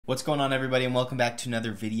What's going on, everybody, and welcome back to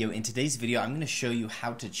another video. In today's video, I'm going to show you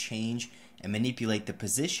how to change and manipulate the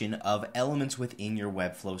position of elements within your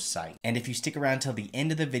Webflow site. And if you stick around till the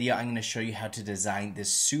end of the video, I'm going to show you how to design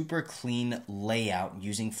this super clean layout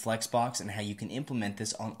using Flexbox and how you can implement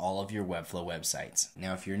this on all of your Webflow websites.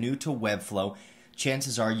 Now, if you're new to Webflow,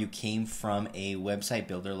 chances are you came from a website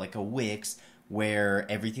builder like a Wix, where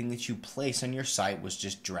everything that you place on your site was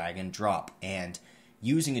just drag and drop. And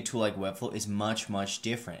using a tool like Webflow is much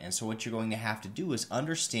different. And so what you're going to have to do is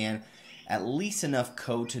understand at least enough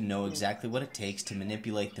code to know exactly what it takes to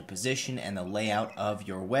manipulate the position and the layout of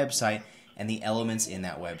your website and the elements in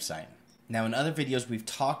that website. Now, in other videos, we've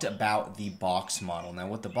talked about the box model. Now,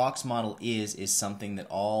 what the box model is something that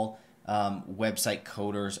all website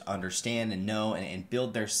coders understand and know and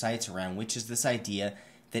build their sites around, which is this idea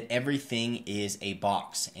that everything is a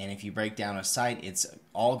box. And if you break down a site, it's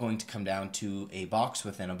all going to come down to a box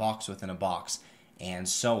within a box within a box, and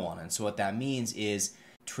so on. And so what that means is,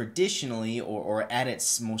 traditionally, or at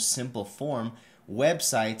its most simple form,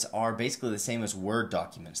 websites are basically the same as Word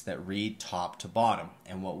documents that read top to bottom.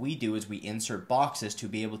 And what we do is we insert boxes to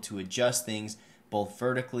be able to adjust things both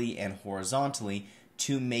vertically and horizontally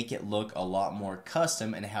to make it look a lot more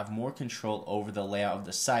custom and have more control over the layout of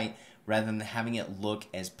the site, rather than having it look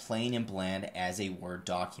as plain and bland as a Word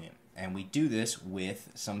document. And we do this with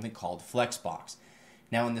something called Flexbox.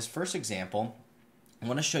 Now, in this first example, I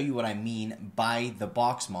want to show you what I mean by the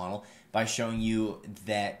box model by showing you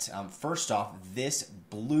that, first off, this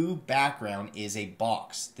blue background is a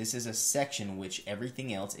box. This is a section which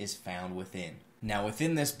everything else is found within. Now,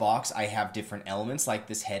 within this box, I have different elements like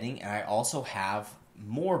this heading, and I also have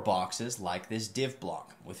more boxes like this div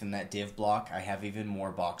block. Within that div block, I have even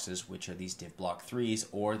more boxes, which are these div block 3s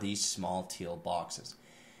or these small teal boxes.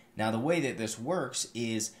 Now, the way that this works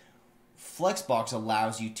is Flexbox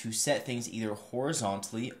allows you to set things either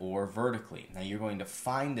horizontally or vertically. Now, you're going to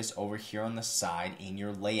find this over here on the side in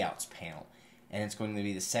your layouts panel, and it's going to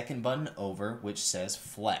be the second button over, which says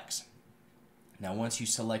Flex. Now, once you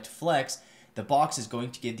select Flex, the box is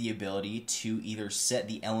going to give the ability to either set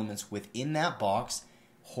the elements within that box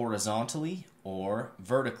horizontally or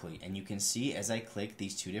vertically. And you can see as I click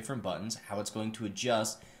these two different buttons how it's going to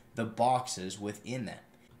adjust the boxes within that.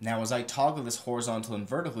 Now, as I toggle this horizontal and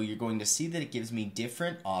vertical, you're going to see that it gives me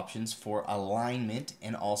different options for alignment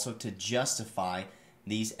and also to justify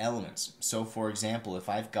these elements. So, for example, if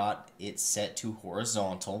I've got it set to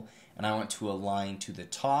horizontal and I want to align to the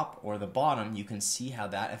top or the bottom, you can see how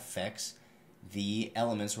that affects the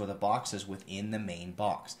elements or the boxes within the main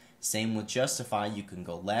box. Same with justify, you can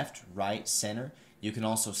go left, right, center. You can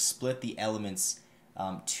also split the elements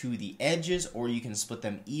to the edges, or you can split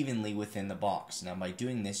them evenly within the box. Now, by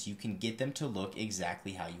doing this, you can get them to look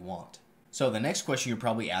exactly how you want. So the next question you're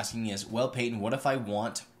probably asking is, well, Peyton, what if I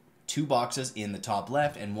want two boxes in the top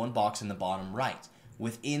left and one box in the bottom right?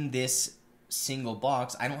 Within this single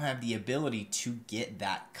box, I don't have the ability to get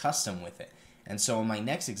that custom with it. And so in my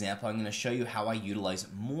next example, I'm going to show you how I utilize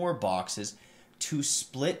more boxes to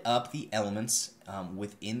split up the elements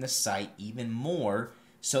within the site even more,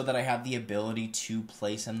 so that I have the ability to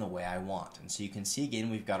place them the way I want. And so you can see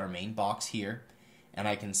again, we've got our main box here, and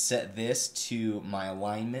I can set this to my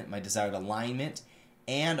alignment, my desired alignment,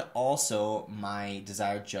 and also my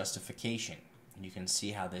desired justification. And you can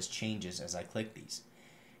see how this changes as I click these.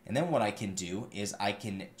 And then what I can do is I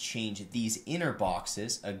can change these inner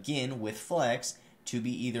boxes, again with Flex, to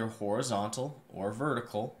be either horizontal or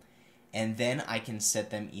vertical, and then I can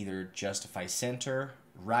set them either justify center,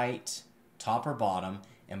 right, top or bottom,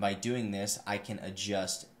 and by doing this I can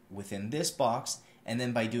adjust within this box, and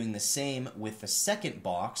then by doing the same with the second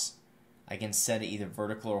box, I can set it either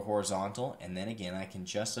vertical or horizontal, and then again I can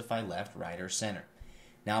justify left, right, or center.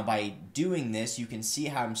 Now, by doing this, you can see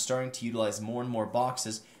how I'm starting to utilize more and more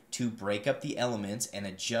boxes to break up the elements and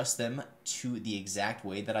adjust them to the exact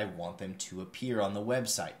way that I want them to appear on the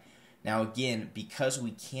website. Now, again, because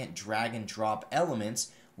we can't drag and drop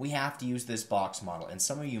elements, we have to use this box model. And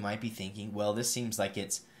some of you might be thinking, well, this seems like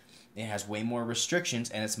it has way more restrictions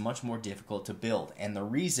and it's much more difficult to build. And the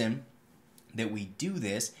reason that we do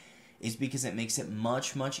this is because it makes it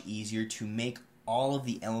much easier to make all of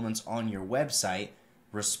the elements on your website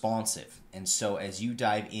responsive. And so as you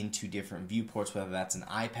dive into different viewports, whether that's an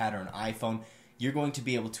iPad or an iPhone, you're going to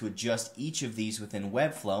be able to adjust each of these within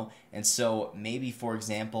Webflow. And so maybe, for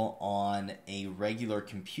example, on a regular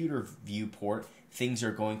computer viewport, things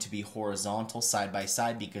are going to be horizontal side by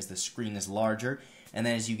side because the screen is larger. And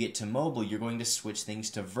then as you get to mobile, you're going to switch things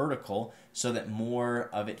to vertical so that more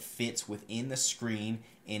of it fits within the screen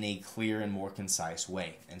in a clear and more concise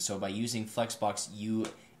way. And so by using Flexbox, you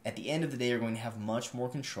at the end of the day, you're going to have much more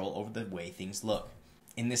control over the way things look.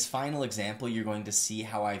 In this final example, you're going to see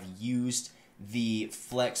how I've used the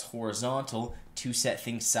flex horizontal to set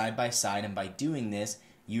things side by side, and by doing this,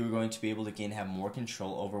 you're going to be able to again have more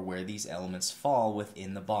control over where these elements fall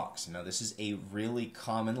within the box. Now, this is a really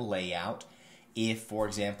common layout. If, for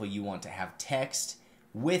example, you want to have text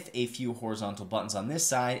with a few horizontal buttons on this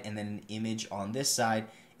side and then an image on this side,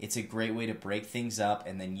 it's a great way to break things up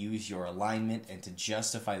and then use your alignment and to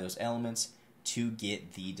justify those elements to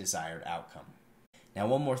get the desired outcome. Now,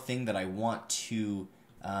 one more thing that I want to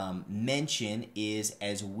mention is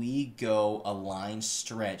as we go align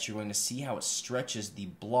stretch, you're going to see how it stretches the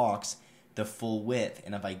blocks the full width.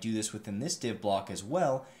 And if I do this within this div block as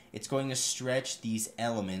well, it's going to stretch these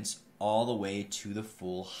elements all the way to the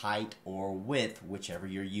full height or width, whichever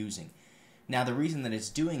you're using. Now, the reason that it's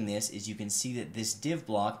doing this is you can see that this div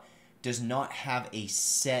block does not have a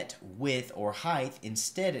set width or height.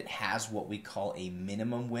 Instead, it has what we call a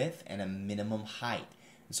minimum width and a minimum height.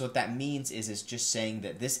 And so what that means is it's just saying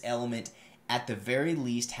that this element at the very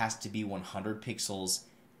least has to be 100 pixels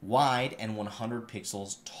wide and 100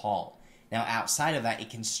 pixels tall. Now, outside of that, it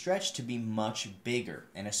can stretch to be much bigger,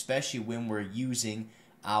 and especially when we're using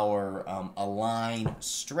our align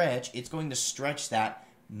stretch, it's going to stretch that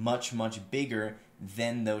much bigger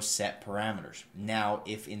than those set parameters. Now,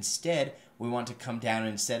 if instead we want to come down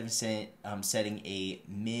and instead of setting a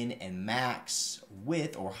min and max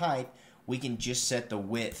width or height, we can just set the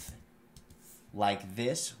width like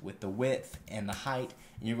this with the width and the height,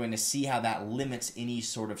 and you're going to see how that limits any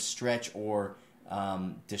sort of stretch or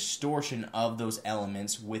distortion of those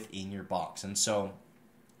elements within your box. And so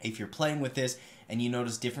if you're playing with this and you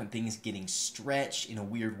notice different things getting stretched in a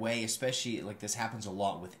weird way, especially like this happens a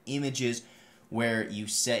lot with images where you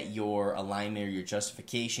set your alignment or your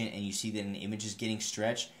justification and you see that an image is getting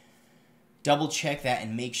stretched, double check that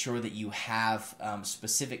and make sure that you have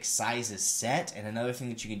specific sizes set. And another thing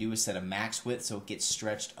that you can do is set a max width so it gets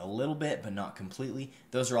stretched a little bit but not completely.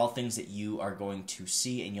 Those are all things that you are going to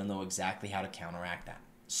see and you'll know exactly how to counteract that.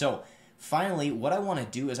 So finally, what I want to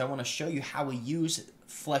do is I want to show you how we use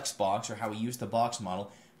Flexbox, or how we use the box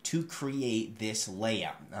model to create this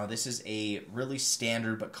layout. Now, this is a really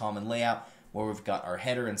standard but common layout where we've got our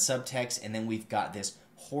header and subtext, and then we've got this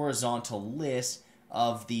horizontal list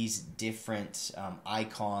of these different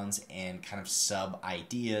icons and kind of sub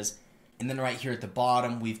ideas. And then right here at the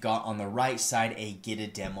bottom, we've got on the right side a get a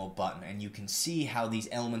demo button, and you can see how these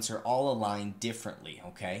elements are all aligned differently,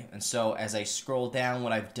 okay? And so as I scroll down,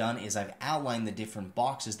 what I've done is I've outlined the different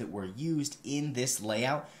boxes that were used in this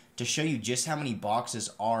layout to show you just how many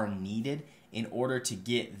boxes are needed in order to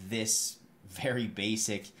get this very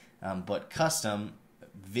basic but custom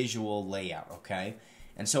visual layout, okay?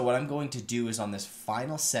 And so what I'm going to do is on this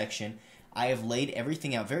final section, I have laid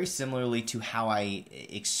everything out very similarly to how I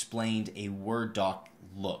explained a Word doc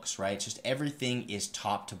looks, right? It's just everything is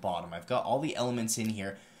top to bottom. I've got all the elements in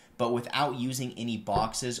here, but without using any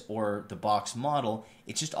boxes or the box model,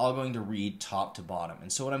 it's just all going to read top to bottom. And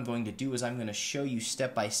so what I'm going to do is I'm going to show you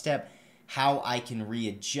step by step how I can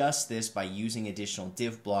readjust this by using additional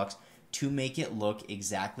div blocks to make it look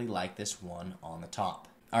exactly like this one on the top.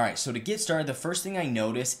 Alright, so to get started, the first thing I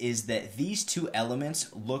notice is that these two elements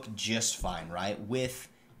look just fine, right? With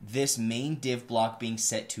this main div block being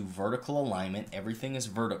set to vertical alignment, everything is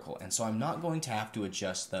vertical, and so I'm not going to have to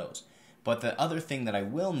adjust those. But the other thing that I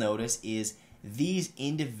will notice is these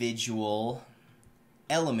individual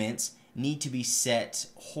elements need to be set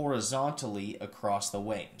horizontally across the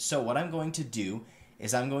way. So what I'm going to do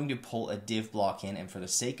is I'm going to pull a div block in, and for the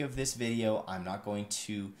sake of this video, I'm not going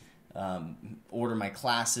to order my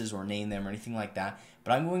classes or name them or anything like that,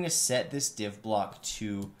 but I'm going to set this div block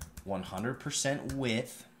to 100%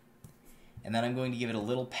 width, and then I'm going to give it a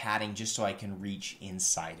little padding just so I can reach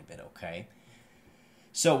inside of it, okay?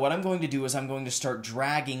 So what I'm going to do is I'm going to start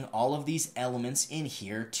dragging all of these elements in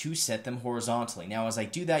here to set them horizontally. Now, as I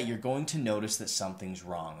do that, you're going to notice that something's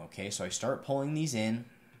wrong, okay? So I start pulling these in.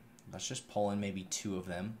 Let's just pull in maybe 2 of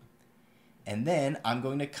them. And then I'm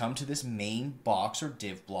going to come to this main box or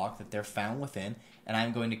div block that they're found within, and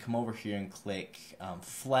I'm going to come over here and click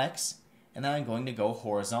Flex, and then I'm going to go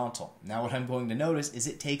horizontal. Now what I'm going to notice is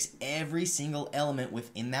it takes every single element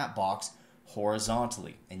within that box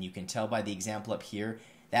horizontally, and you can tell by the example up here,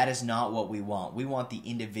 that is not what we want. We want the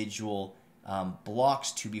individual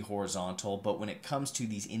blocks to be horizontal, but when it comes to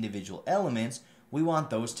these individual elements, we want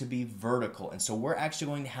those to be vertical, and so we're actually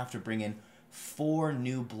going to have to bring in 4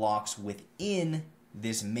 new blocks within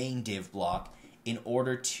this main div block in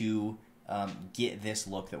order to get this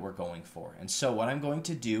look that we're going for. And so what I'm going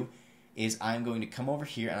to do is I'm going to come over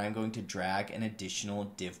here and I'm going to drag an additional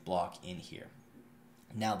div block in here.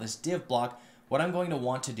 Now this div block, what I'm going to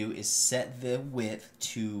want to do is set the width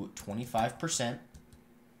to 25%.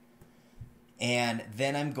 And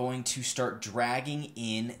then I'm going to start dragging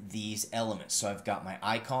in these elements. So I've got my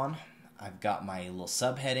icon, I've got my little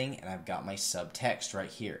subheading, and I've got my subtext right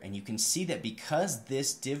here. And you can see that because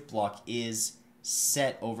this div block is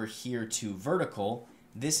set over here to vertical,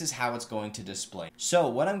 this is how it's going to display. So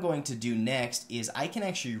what I'm going to do next is I can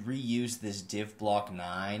actually reuse this div block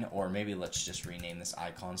 9, or maybe let's just rename this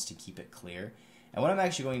icons to keep it clear. And what I'm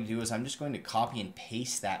actually going to do is I'm just going to copy and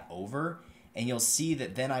paste that over, and you'll see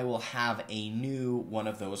that then I will have a new one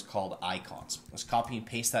of those called icons. Let's copy and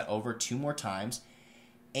paste that over 2 more times.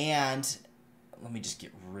 And let me just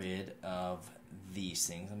get rid of these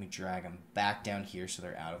things. Let me drag them back down here so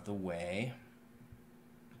they're out of the way.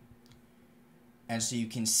 And so you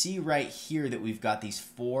can see right here that we've got these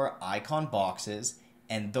 4 icon boxes,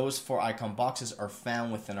 and those 4 icon boxes are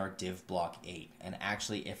found within our div block 8. And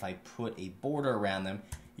actually, if I put a border around them,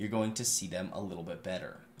 you're going to see them a little bit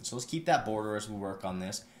better. So let's keep that border as we work on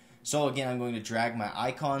this. So again, I'm going to drag my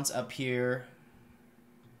icons up here,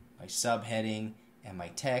 my subheading, and my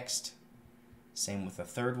text. Same with the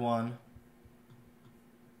third one.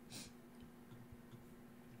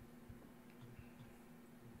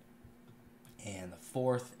 And the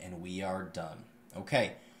fourth, and we are done.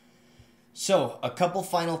 Okay, so a couple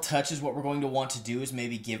final touches. What we're going to want to do is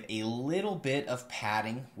maybe give a little bit of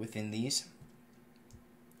padding within these,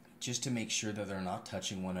 just to make sure that they're not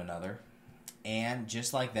touching one another. And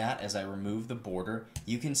just like that, as I remove the border,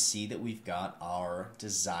 you can see that we've got our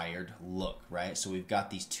desired look, right? So we've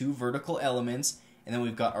got these 2 vertical elements, and then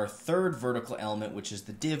we've got our third vertical element, which is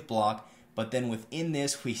the div block. But then within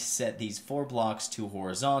this, we set these 4 blocks to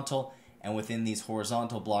horizontal, and within these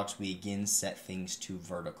horizontal blocks, we again set things to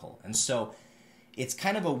vertical. And so it's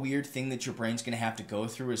kind of a weird thing that your brain's going to have to go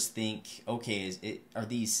through, is think, okay, are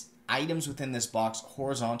these items within this box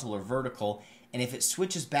horizontal or vertical? And if it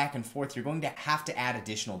switches back and forth, you're going to have to add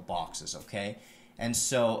additional boxes, okay? And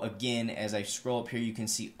so again, as I scroll up here, you can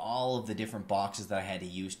see all of the different boxes that I had to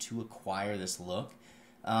use to acquire this look.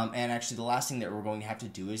 And actually the last thing that we're going to have to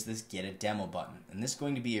do is this get a demo button. And this is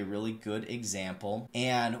going to be a really good example.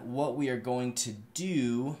 And what we are going to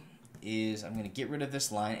do is I'm going to get rid of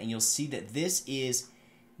this line, and you'll see that this is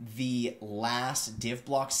the last div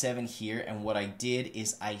block 7 here. And what I did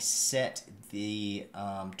is I set the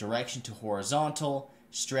direction to horizontal,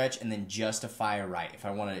 stretch, and then justify right. If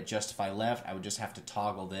I wanted to justify left, I would just have to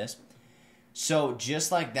toggle this. So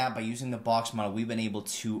just like that, by using the box model, we've been able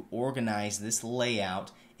to organize this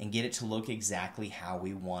layout and get it to look exactly how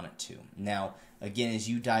we want it to. Now, again, as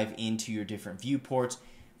you dive into your different viewports,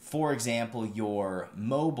 for example, your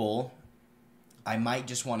mobile, I might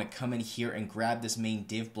just want to come in here and grab this main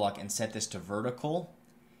div block and set this to vertical.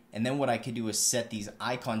 And then what I could do is set these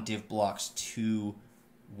icon div blocks to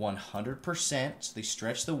 100%, so they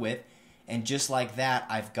stretch the width. And just like that,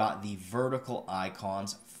 I've got the vertical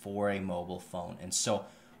icons for a mobile phone. And so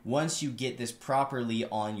once you get this properly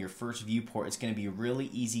on your first viewport, it's going to be really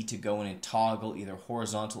easy to go in and toggle either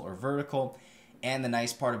horizontal or vertical. And the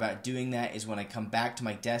nice part about doing that is when I come back to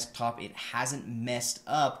my desktop, it hasn't messed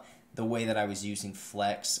up the way that I was using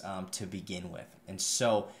Flex to begin with. And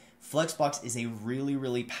so Flexbox is a really,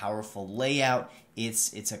 really powerful layout.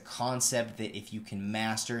 It's a concept that if you can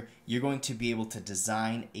master, you're going to be able to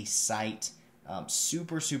design a site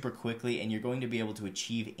super, super quickly, and you're going to be able to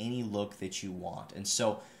achieve any look that you want. And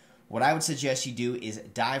so what I would suggest you do is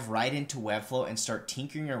dive right into Webflow and start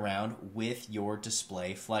tinkering around with your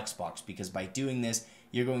display Flexbox, because by doing this,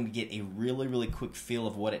 you're going to get a really, really quick feel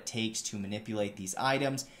of what it takes to manipulate these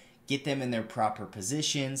items, get them in their proper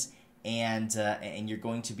positions, and you're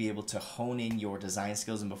going to be able to hone in your design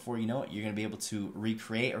skills, and before you know it, you're going to be able to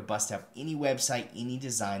recreate or bust out any website, any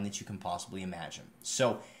design that you can possibly imagine.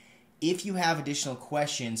 So if you have additional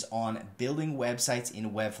questions on building websites in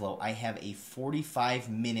Webflow, I have a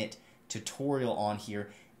 45-minute tutorial on here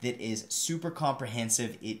that is super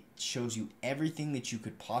comprehensive. It shows you everything that you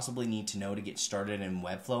could possibly need to know to get started in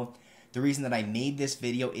Webflow. The reason that I made this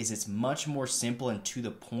video is it's much more simple and to the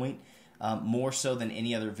point, more so than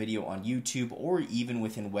any other video on YouTube or even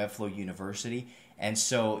within Webflow University. And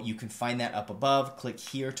so you can find that up above. Click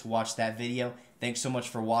here to watch that video. Thanks so much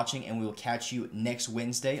for watching, and we will catch you next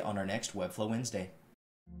Wednesday on our next Webflow Wednesday.